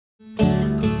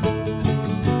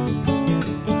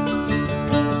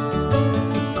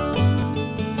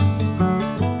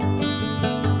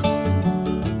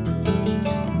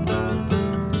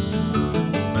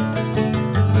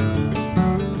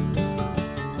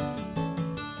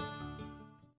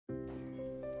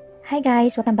Hi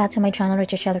guys! Welcome back to my channel,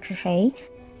 CROCHET Crochet.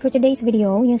 For today's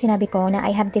video, yung sinabi ko na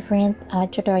I have different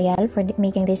tutorial for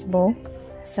making this bow.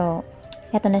 So,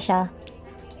 eto na siya.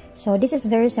 So, this is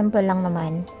very simple lang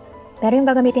naman. Pero yung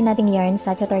gagamitin nating yarn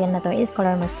sa tutorial na to is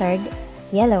color mustard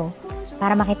yellow.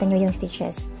 Para makita nyo yung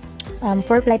stitches.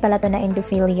 4-ply pala to na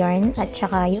endophil yarn at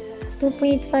saka yung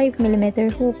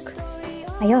 2.5mm hook.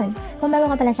 Ayun. Kung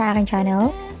bago ka pala sa aking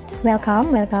channel,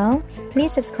 welcome!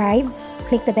 Please subscribe.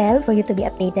 Click the bell for you to be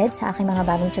updated sa aking mga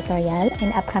bagong tutorial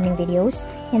and upcoming videos.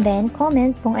 And then,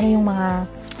 comment kung ano yung mga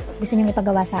gusto nyong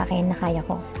ipagawa sa akin na kaya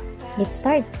ko. Let's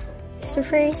start! So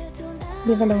first,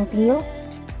 leave a long tail.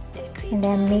 And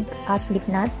then, make a slip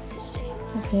knot.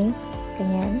 Okay,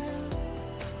 ganyan.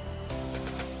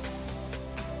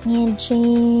 And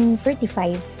chain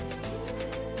 35.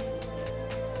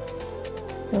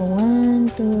 So, 1,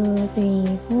 2,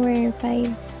 3, 4,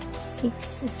 5,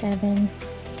 6, 7.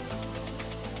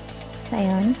 So,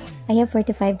 ayan. I have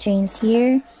 45 chains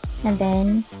here. And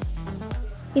then,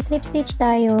 slip stitch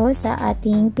tayo sa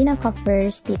ating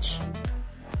pinaka-first stitch.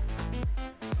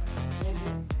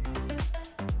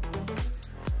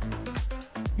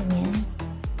 Ganyan.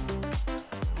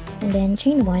 And then,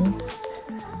 chain 1.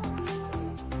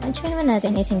 Ang chain 1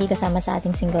 natin is hindi kasama sa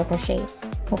ating single crochet.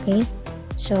 Okay?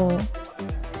 So,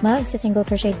 mag-single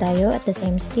crochet tayo at the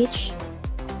same stitch.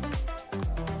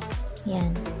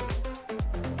 Yan.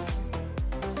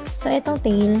 So, itong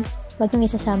tail, wag nyo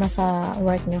isasama sa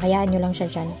work nyo. Hayaan nyo lang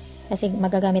siya dyan. Kasi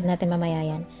magagamit natin mamaya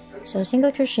yan. So, single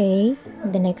crochet,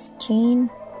 the next chain.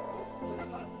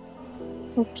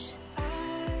 Oops.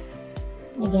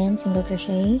 Again, single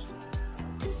crochet.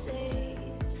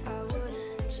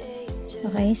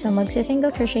 Okay, so magsa-single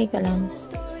crochet ka lang.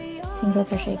 Single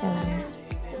crochet ka lang.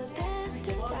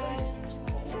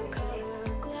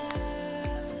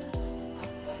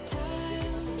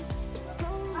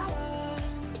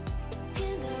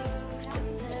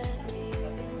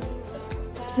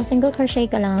 So, single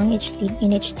crochet ka lang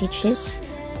in each stitches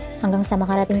hanggang sa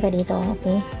makarating ka dito,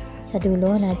 okay? Sa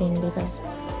dulo natin dito.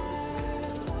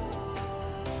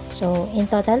 So, in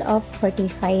total of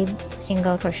 45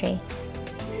 single crochet.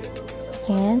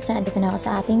 Yan, so, dito na ako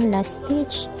sa ating last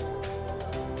stitch.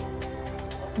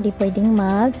 Hindi pwedeng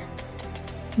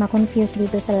ma-confuse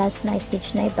dito sa last na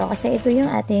stitch na ito kasi ito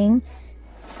yung ating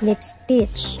slip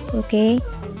stitch, okay?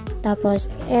 Tapos,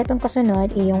 etong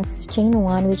kasunod ay yung chain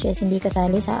 1 which is hindi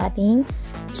kasali sa ating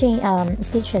chain,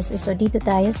 stitches. So, dito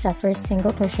tayo sa first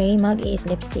single crochet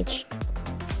mag-i-slip stitch.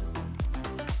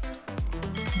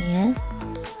 Ayan.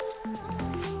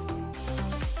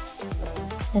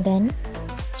 And then,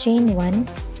 chain 1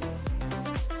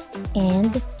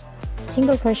 and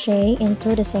single crochet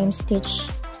into the same stitch.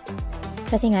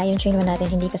 Kasi nga, yung chain 1 natin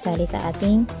hindi kasali sa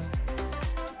ating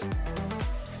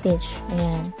stitch.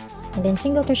 Ayan. And then,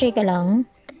 single crochet ka lang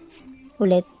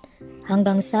ulit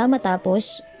hanggang sa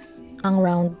matapos ang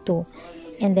round 2.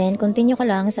 And then, continue ka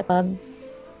lang sa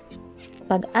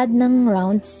pag-add ng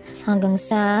rounds hanggang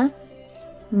sa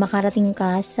makarating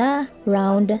ka sa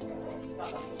round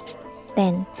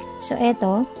 10. So,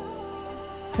 eto,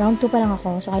 round 2 pa lang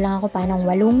ako. So, kailangan ko pa ng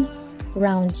 8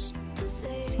 rounds.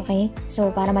 Okay? So,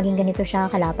 para maging ganito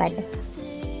siya kalapad.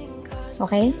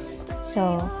 Okay?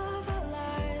 So,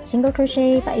 single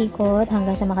crochet, paikot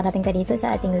hanggang sa makarating ka dito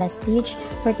sa ating last stitch.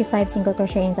 45 single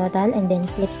crochet in total and then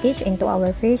slip stitch into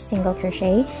our first single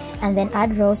crochet and then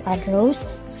add rows.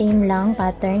 Same lang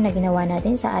pattern na ginawa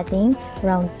natin sa ating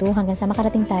round 2 hanggang sa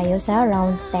makarating tayo sa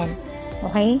round 10.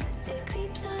 Okay?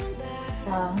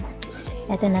 So,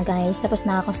 eto na guys. Tapos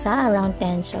na ako sa round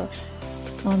 10. So,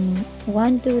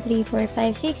 1, 2, 3, 4,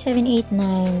 5, 6, 7, 8,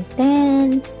 9,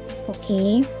 10.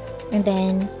 Okay? And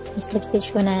then, slip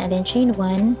stitch ko na and then chain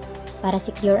 1 para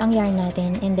secure ang yarn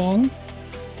natin and then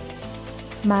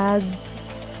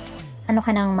ano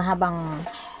ka ng mahabang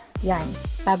yarn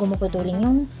bago mo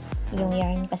putulin yung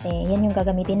yarn kasi yan yung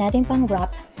gagamitin natin pang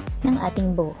wrap ng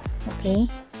ating bow. Okay?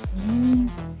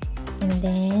 And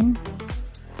then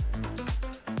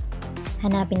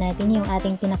hanapin natin yung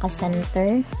ating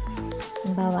pinaka-center.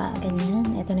 Halimbawa, ganyan.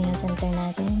 Ito na yung center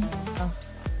natin.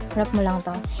 Wrap mo lang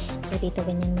to. So, dito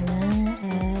ganyan muna.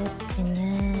 At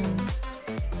ganyan.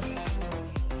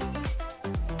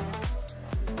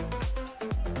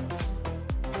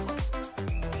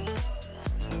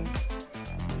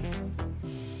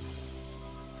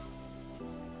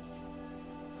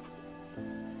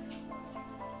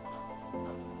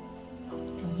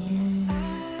 Ganyan.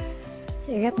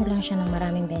 So, i-wrap mo lang siya ng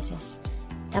maraming beses.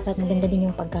 Dapat maganda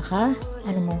din yung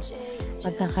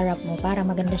pagkaka-wrap mo para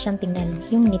maganda siyang tingnan.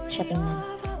 Yung neat siya tingnan.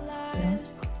 Ayan.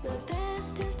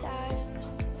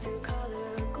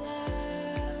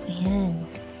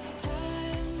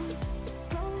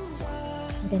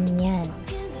 Ganyan.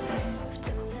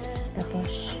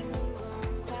 Tapos,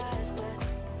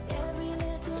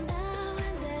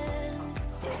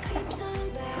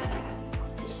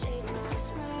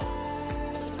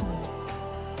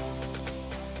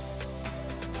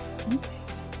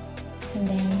 and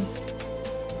then,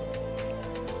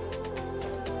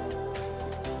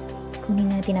 kunin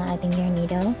natin ang ating yarn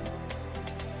needle.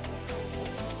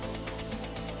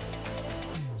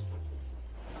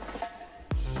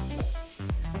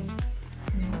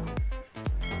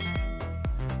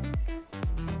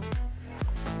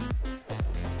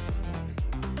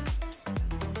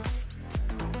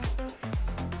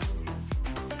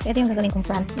 So, ito yung gagawin kong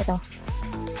front. Ito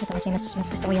kasi mas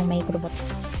gusto ko yung may kulubot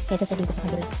kaysa sa dito sa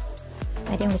kabila.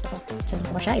 Ito yung gusto ko. So,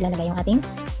 dito ko siya ilalagay yung ating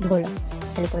goal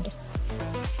sa likod.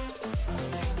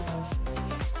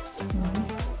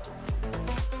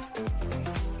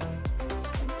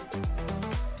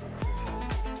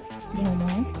 Dino mo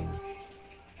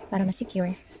para mas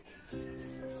secure.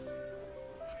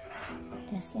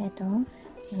 Tapos ito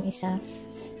yung isa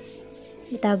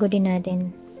itago din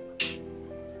natin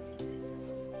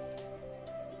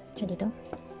siya dito.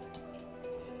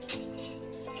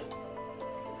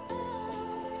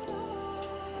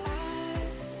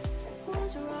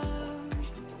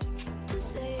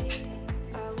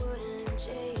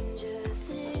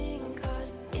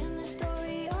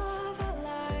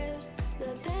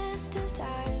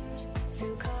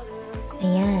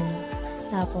 Ayan.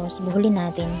 Tapos, buhulin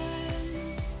natin.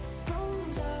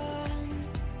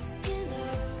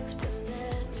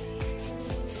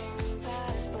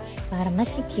 Para mas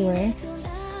secure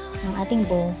ang ating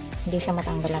bow, hindi siya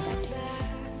matanggal agad.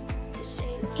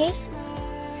 Okay?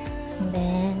 And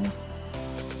then,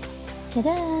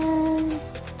 tadaan!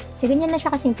 So, ganyan na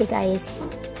siya kasimple, guys.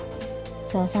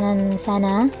 So,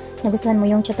 sana nagustuhan mo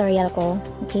yung tutorial ko.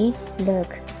 Okay?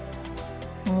 Look.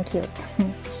 Ang cute.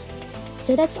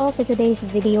 So that's all for today's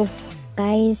video,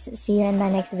 guys. See you in my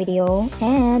next video,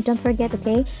 and don't forget,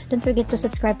 okay, don't forget to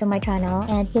subscribe to my channel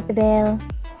and hit the bell.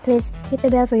 Please hit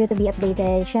the bell for you to be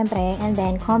updated, syempre, and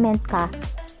then comment ka.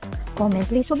 Comment,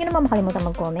 please. Huwag nyo naman makalimutan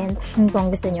mag-comment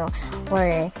kung gusto nyo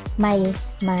or may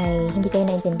hindi kayo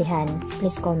naintindihan.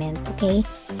 Please comment, okay?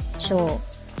 So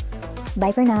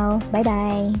bye for now. Bye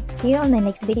bye. See you on my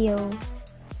next video.